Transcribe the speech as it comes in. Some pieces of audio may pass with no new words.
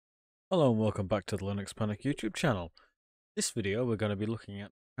Hello and welcome back to the Linux Panic YouTube channel. This video we're going to be looking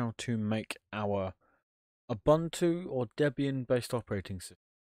at how to make our Ubuntu or Debian based operating system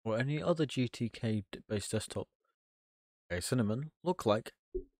or any other GTK based desktop Cinnamon look like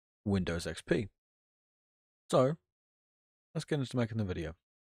Windows XP. So let's get into making the video.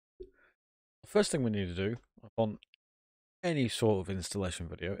 The first thing we need to do on any sort of installation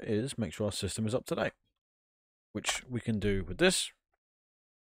video is make sure our system is up to date, which we can do with this.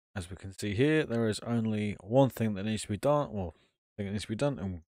 As we can see here, there is only one thing that needs to be done,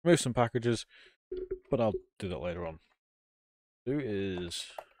 and remove some packages, but I'll do that later on. Do is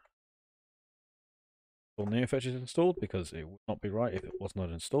all NeoFetch is installed because it would not be right if it was not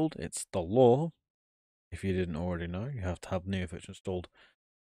installed. It's the law. If you didn't already know, you have to have NeoFetch installed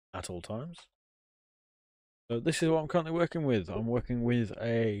at all times. So this is what I'm currently working with. I'm working with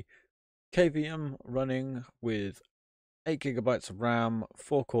a KVM running with 8 GB of RAM,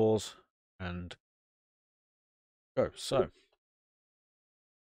 4 cores, and go. So,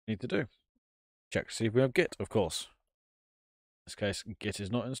 need to do check to see if we have Git, of course. In this case, Git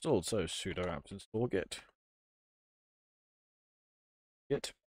is not installed, so sudo apt install Git.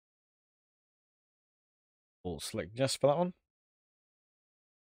 We'll select yes for that one.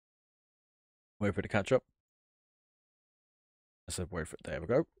 Wait for it to catch up. I said wait for it. There we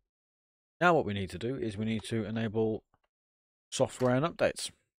go. Now what we need to do is we need to enable software and updates.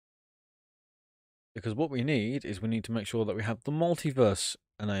 Because what we need is we need to make sure that we have the multiverse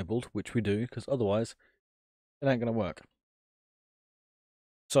enabled, which we do, because otherwise it ain't going to work.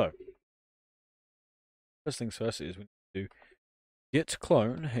 So, first things first is we need to git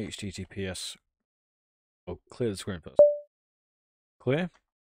clone https. Oh, clear the screen first. Clear.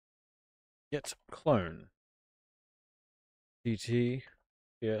 Git clone gt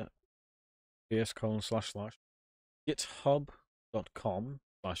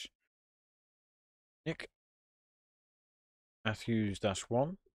 /github.com/nick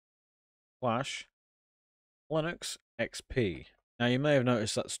Matthews-1 /LinuxXP. Now you may have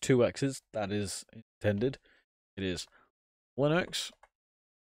noticed that's 2 X's. That is intended. It is LinuxXP.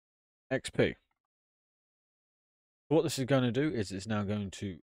 What this is going to do is it's now going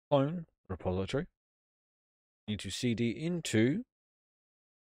to clone the repository. You need to cd into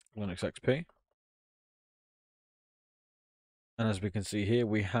LinuxXP. And as we can see here,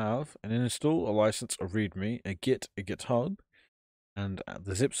 we have an install, a license, a readme, a git, a GitHub, and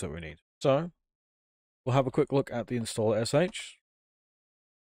the zips that we need. So we'll have a quick look at the installer sh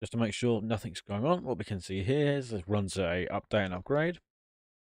just to make sure nothing's going on. What we can see here is it runs a update and upgrade.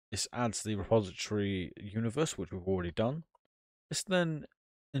 This adds the repository universe, which we've already done. This then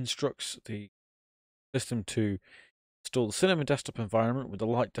instructs the system to install the Cinnamon desktop environment with the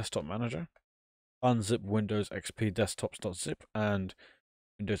Light Desktop Manager, unzip WindowsXP desktops.zip and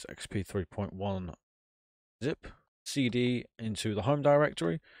WindowsXP 3.1 zip, cd into the home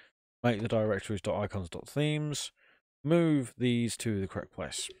directory, make the directories .icons.themes, move these to the correct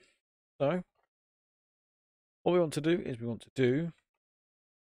place. So, what we want to do is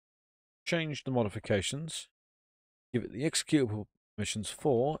change the modifications, give it the executable permissions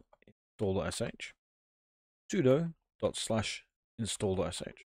for install.sh,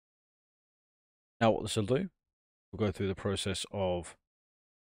 sudo./install.sh. Now what this will do, we'll go through the process of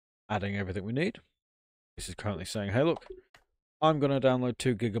adding everything we need. This is currently saying, hey look, I'm going to download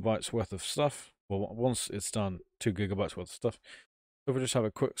 2 GB worth of stuff. Well, once it's done, 2 GB worth of stuff. So if we just have a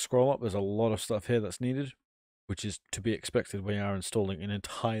quick scroll up, there's a lot of stuff here that's needed, which is to be expected when you are installing an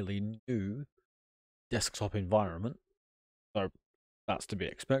entirely new desktop environment. So that's to be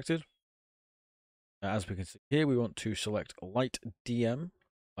expected. As we can see here, we want to select Light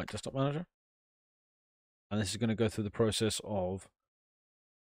Desktop Manager. And this is going to go through the process of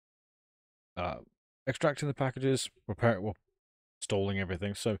extracting the packages, installing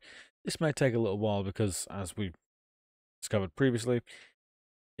everything. So this may take a little while because, as we discovered previously,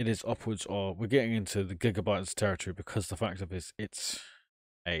 it is upwards of, we're getting into the gigabytes territory because the fact of it is it's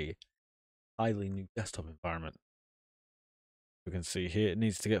a highly new desktop environment. We can see here it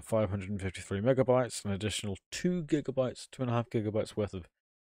needs to get 553 megabytes, an additional 2 gigabytes, 2.5 gigabytes worth of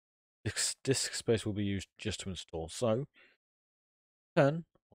disk space will be used just to install. So, done.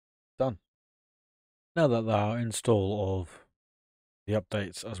 Now that the install of the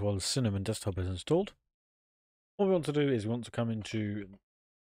updates as well as Cinnamon desktop is installed, what we want to do is we want to come into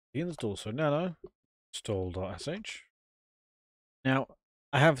the install. So nano install.sh. Now,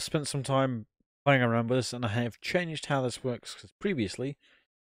 I have spent some time playing around with this and I have changed how this works because previously,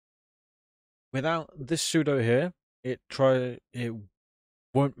 without this sudo here, it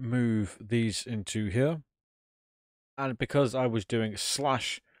won't move these into here. And because I was doing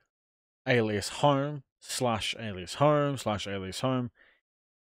alias home slash alias home slash alias home,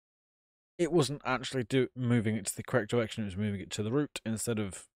 it wasn't actually moving it to the correct direction. It was moving it to the root instead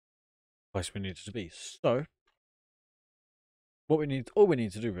of the place we needed to be. So all we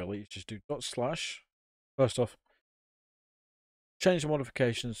need to do really is just do dot slash. First off, change the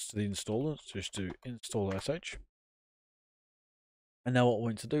modifications to the installer. So just do install sh. And now what we're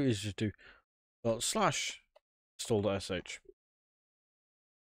going to do is just do dot slash install.sh.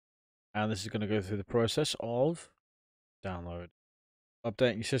 And this is going to go through the process of download,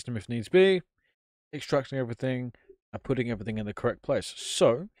 updating your system if needs be, extracting everything, and putting everything in the correct place.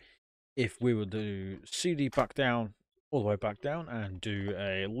 So if we were to do cd back down, all the way back down, and do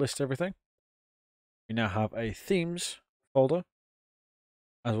a list everything, we now have a themes folder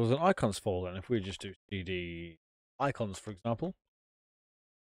as well as an icons folder. And if we just do cd icons, for example,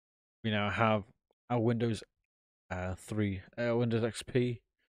 we now have our Windows 3 Windows XP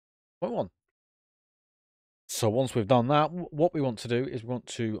 0.1. So once we've done that, what we want to do is we want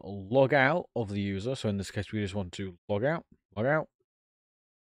to log out of the user. So in this case, we just want to log out,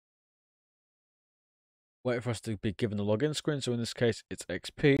 wait for us to be given the login screen. So in this case, it's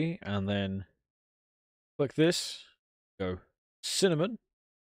XP, and then click this, go cinnamon,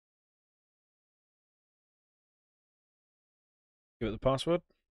 give it the password.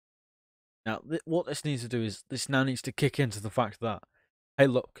 Now, what this needs to do is this now needs to kick into the fact that, hey,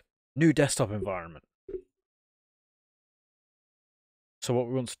 look, new desktop environment. So what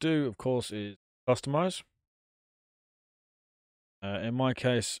we want to do, of course, is customize. In my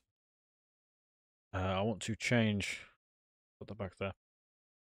case, I want to change, put that back there.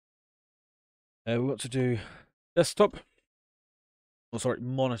 We want to do desktop, oh sorry,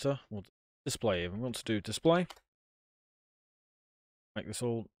 monitor, or display even. We want to do display. Make this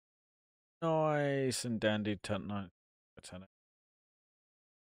all nice and dandy. 10.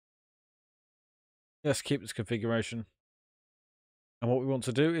 Let's keep this configuration. And what we want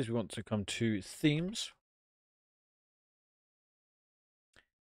to do is we want to come to themes.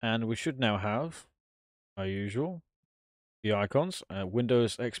 And we should now have, our usual, the icons.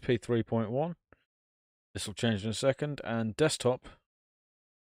 Windows XP 3.1. This will change in a second. And desktop,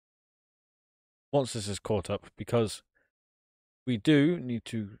 once this is caught up, because we do need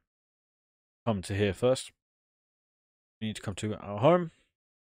to come to here first. We need to come to our home,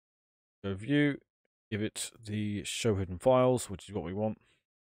 go view, give it the show hidden files, which is what we want.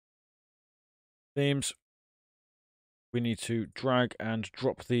 Themes, we need to drag and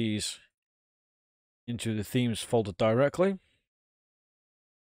drop these into the themes folder directly.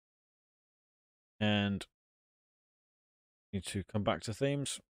 And need to come back to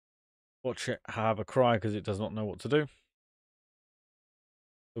themes. Watch it have a cry because it does not know what to do.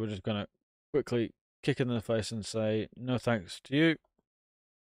 So we're just going to quickly kick it in the face and say, no thanks to you.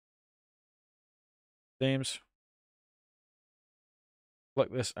 Themes.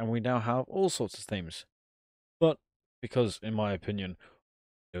 Like this, and we now have all sorts of themes. But because, in my opinion,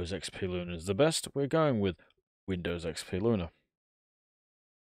 Windows XP Luna is the best, we're going with Windows XP Luna.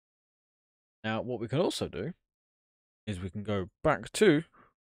 Now, what we can also do is we can go back to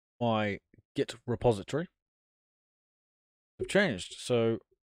my Git repository. We've changed. So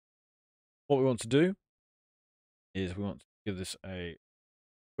what we want to do is we want to give this a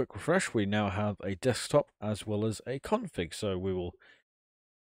quick refresh. We now have a desktop as well as a config. So we will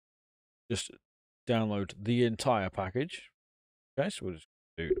just download the entire package. Okay, so we'll just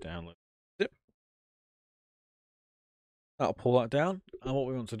do download zip. That'll pull that down. And what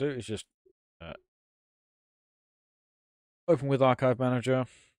we want to do is just open with Archive Manager.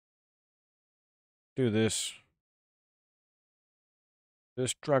 Do this.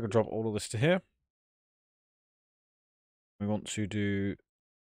 Just drag and drop all of this to here. We want to do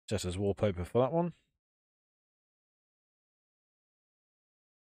set as wallpaper for that one.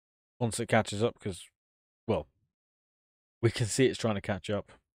 Once it catches up, because, well, we can see it's trying to catch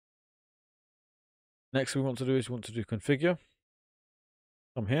up. Next we want to do is we want to do configure.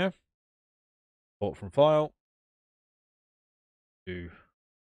 Come here. Import from file. Do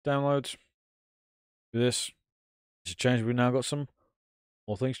downloads. Do this. It's a change. We've now got some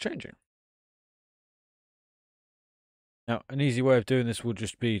more things changing. Now, an easy way of doing this would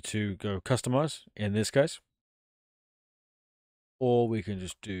just be to go customize in this case. Or we can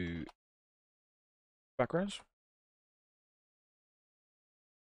just do backgrounds.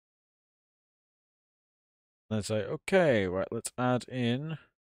 And then say, okay, right, let's add in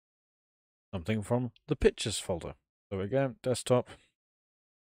something from the pictures folder. So again, desktop.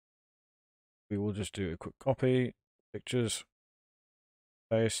 We will just do a quick copy, pictures,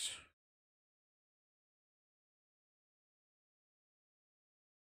 paste.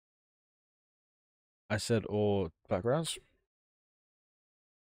 I said or backgrounds.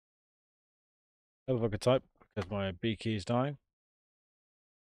 If I could type because my B key is dying.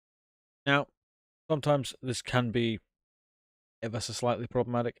 Now, sometimes this can be ever so slightly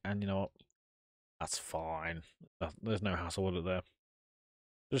problematic, and you know what? That's fine. There's no hassle with it there.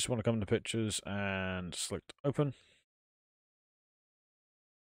 Just want to come to pictures and select open.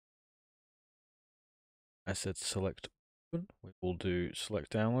 I said select open. We will do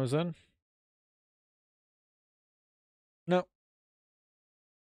select downloads then. No,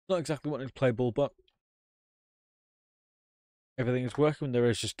 not exactly what is playable, but everything is working. There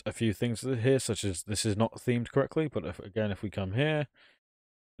is just a few things here, such as this is not themed correctly. But if we come here,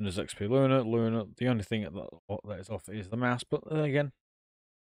 WindowsXP Luna, the only thing that is off is the mouse. But then again,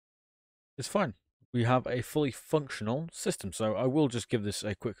 it's fine. We have a fully functional system. So I will just give this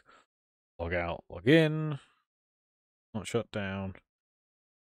a quick log out, log in, not shut down.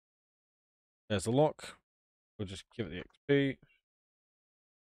 There's the lock. We'll just give it the XP.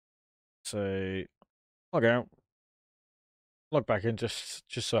 Say log out, log back in, just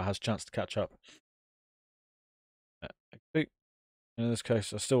so it has a chance to catch up. XP. In this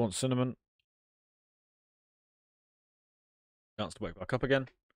case, I still want cinnamon. Chance to wake back up again.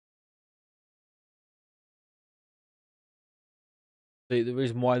 The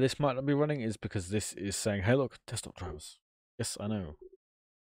reason why this might not be running is because this is saying, hey look, desktop drivers. Yes, I know.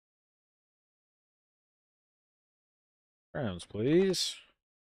 Rounds, please.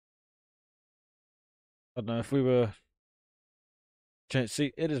 I don't know if we were...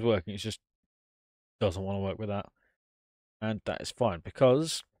 See, it is working, it just doesn't want to work with that. And that is fine,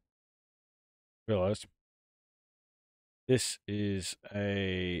 because... realised this is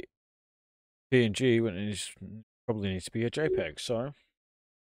a PNG when it probably needs to be a JPEG, so...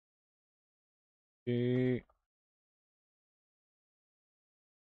 here,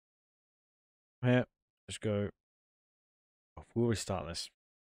 just go... we'll restart this.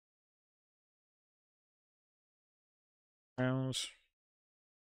 Rounds.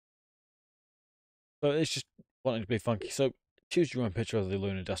 So it's just wanting to be funky. So choose your own picture of the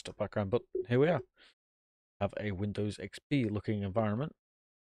Luna desktop background, but here we are. Have a Windows XP looking environment,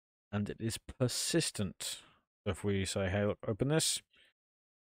 and it is persistent. So if we say, hey, look, open this,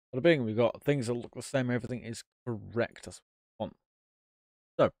 bada bing, we got things that look the same, everything is correct as we want.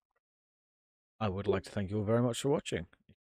 So I would like to thank you all very much for watching.